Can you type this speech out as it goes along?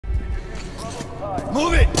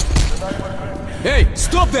Move it! Hey,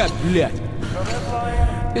 stop that, блядь!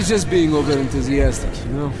 It's just being over-enthusiastic,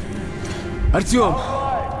 you know? Artyom,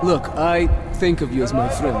 look, I think of you as my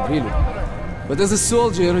friend, really. But as a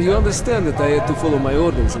soldier, you understand that I had to follow my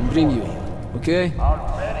orders and bring you here, okay?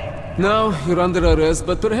 Now, you're under arrest,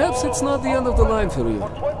 but perhaps it's not the end of the line for you.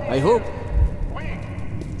 I hope.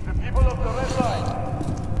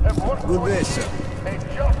 Good day, sir.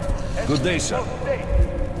 Good day, sir.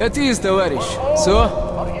 At ease, товарищ.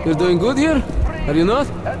 So, you're doing good here? Are you not?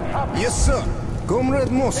 Yes, sir. Comrade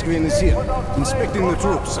Moskvin is here, inspecting the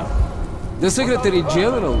troops, sir. The Secretary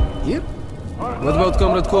General here? What about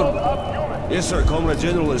Comrade Corbett? Yes, sir. Comrade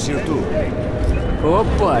General is here, too.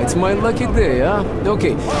 Oppa, it's my lucky day, huh?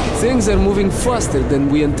 Okay, things are moving faster than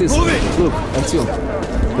we anticipated. Look, Artyom,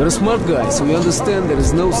 you're a smart guy, so you understand there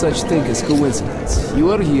is no such thing as coincidence.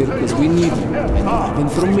 You are here because we need you, and you have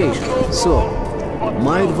information. So,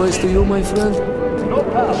 my advice to you, my friend,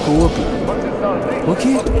 cooperate.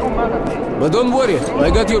 Okay? But don't worry,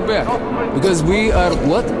 I got your back. Because we are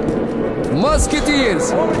what?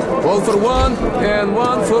 Musketeers! All for one, and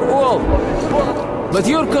one for all. But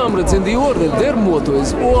your comrades in the Order, their motto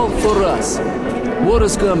is all for us. War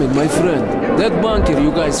is coming, my friend. That bunker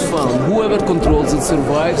you guys found, whoever controls it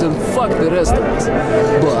survives, and fuck the rest of us.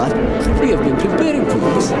 But we have been preparing for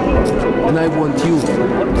this. And I want you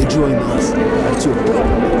to join us at your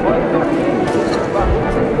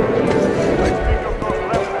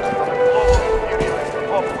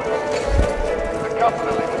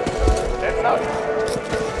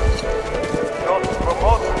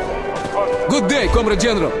Good day, Comrade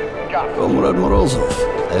General. Comrade Morozov,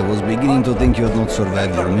 I was beginning to think you had not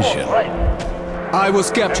survived your mission. I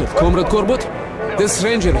was captured, Comrade Corbett. This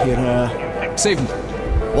ranger here, saved me.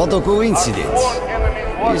 What a coincidence.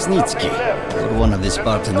 Isnitsky, you're one of the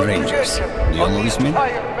Spartan Rangers. Do you know this man?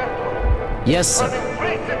 Yes, sir.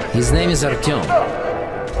 His name is Artyom.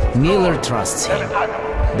 Miller trusts him.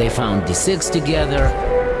 They found D6 together.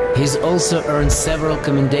 He's also earned several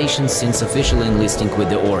commendations since official enlisting with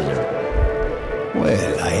the Order.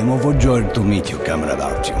 Well, I am overjoyed to meet you, Comrade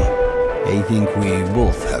Artyom. I think we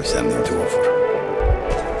both have something to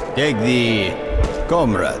offer. Take the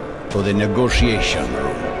comrade to the negotiation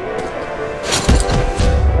room.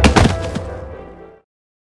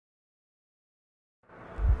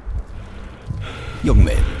 Young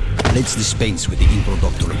man, let's dispense with the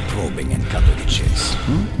introductory probing and cut to the chase.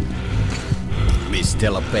 This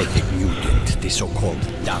telepathic mutant, the so-called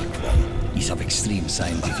Dark One, is of extreme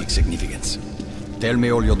scientific significance. Tell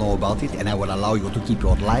me all you know about it, and I will allow you to keep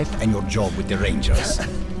your life and your job with the Rangers.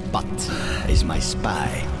 But as my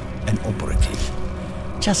spy, an operative,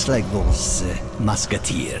 just like those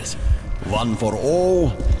musketeers, one for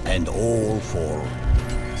all and all for...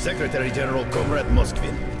 Secretary General Comrade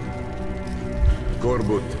Moskvin.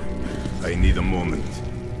 Corbett, I need a moment.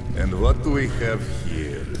 And what do we have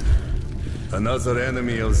here? Another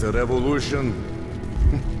enemy of the revolution?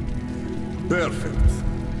 Perfect.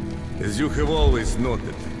 As you have always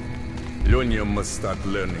noted, Lyonya must start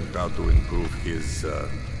learning how to improve his,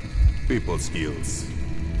 people skills.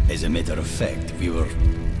 As a matter of fact, we were...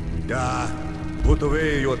 Put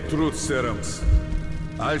away your truth serums.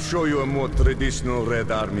 I'll show you a more traditional Red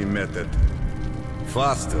Army method.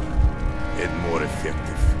 Faster and more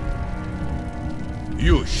effective.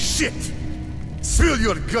 You shit! Spill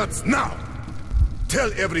your guts now!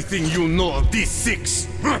 Tell everything you know of these six!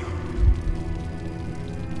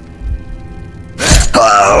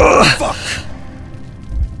 Fuck!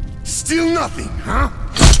 Still nothing, huh?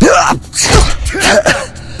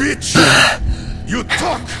 Bitch! You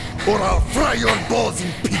talk, or I'll fry your balls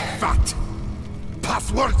in pig fat!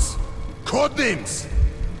 Passwords, codenames,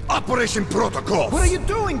 operation protocol. What are you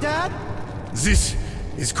doing, Dad? This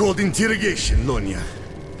is called interrogation, Lonya.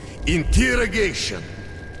 Interrogation.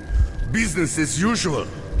 Business as usual.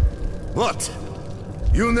 What?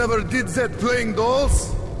 You never did that playing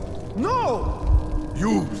dolls? No!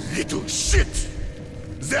 You little shit!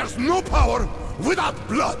 There's no power without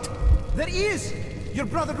blood! There is! Your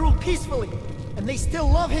brother ruled peacefully, and they still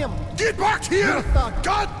love him! Get back here!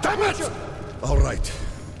 God damn it! All right.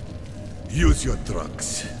 Use your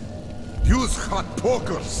drugs. Use hot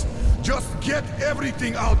pokers. Just get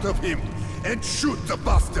everything out of him and shoot the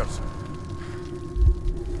bastard.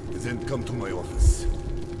 Then come to my office.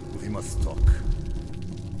 We must talk.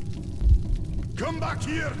 Come back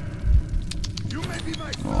here! You may be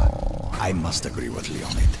my son. Oh, I must agree with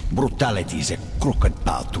Leonid. Brutality is a crooked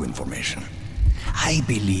path to information. I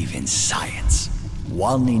believe in science.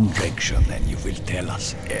 One injection and you will tell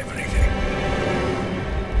us everything.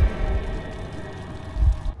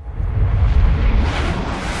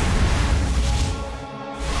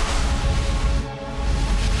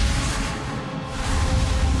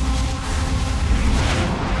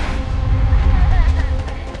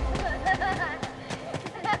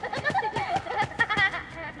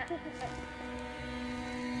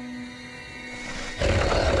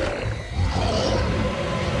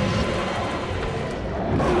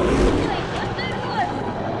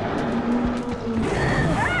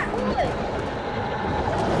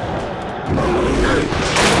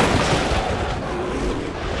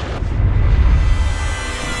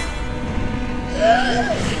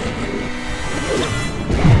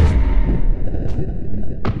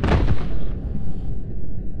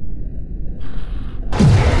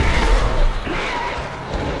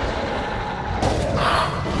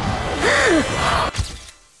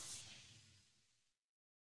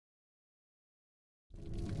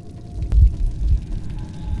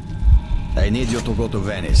 need you to go to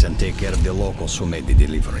Venice and take care of the locals who made the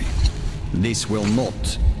delivery. This will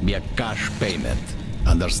not be a cash payment.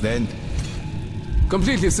 Understand?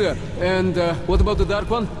 Completely, sir. And what about the Dark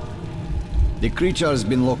One? The creature has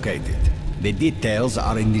been located. The details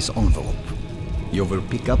are in this envelope. You will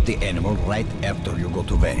pick up the animal right after you go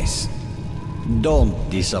to Venice. Don't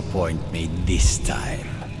disappoint me this time.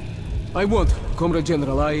 I won't, Comrade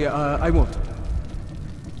General. I won't.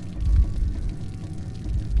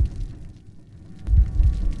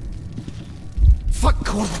 Fuck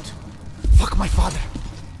Corbett. Fuck my father.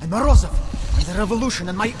 And Morozov. And the revolution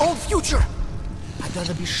and my own future. I'd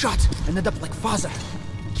rather be shot and end up like Father,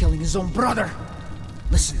 killing his own brother.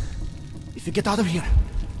 Listen, if you get out of here,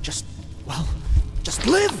 just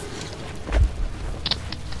live!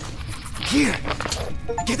 Here!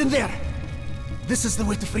 Get in there! This is the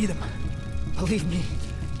way to freedom. Believe me,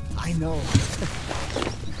 I know.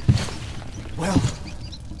 Well,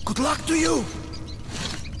 good luck to you!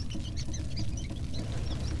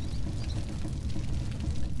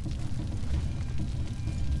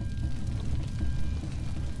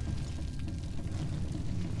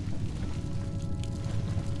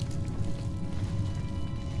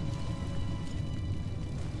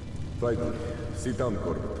 Finally, sit down,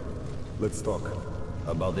 Corbett. Let's talk.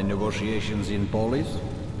 About the negotiations in Polis?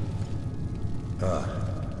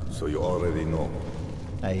 So you already know.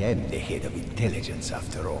 I am the head of intelligence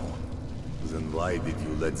after all. Then why did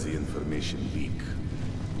you let the information leak?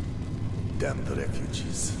 Damn the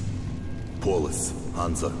refugees. Polis,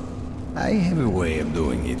 Hansa. I have a way of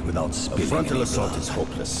doing it without spilling Frontal any assault blood. is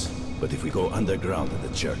hopeless. But if we go underground at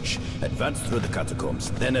the church, advance through the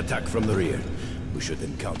catacombs, then attack from the rear, we should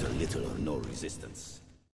encounter little or no resistance.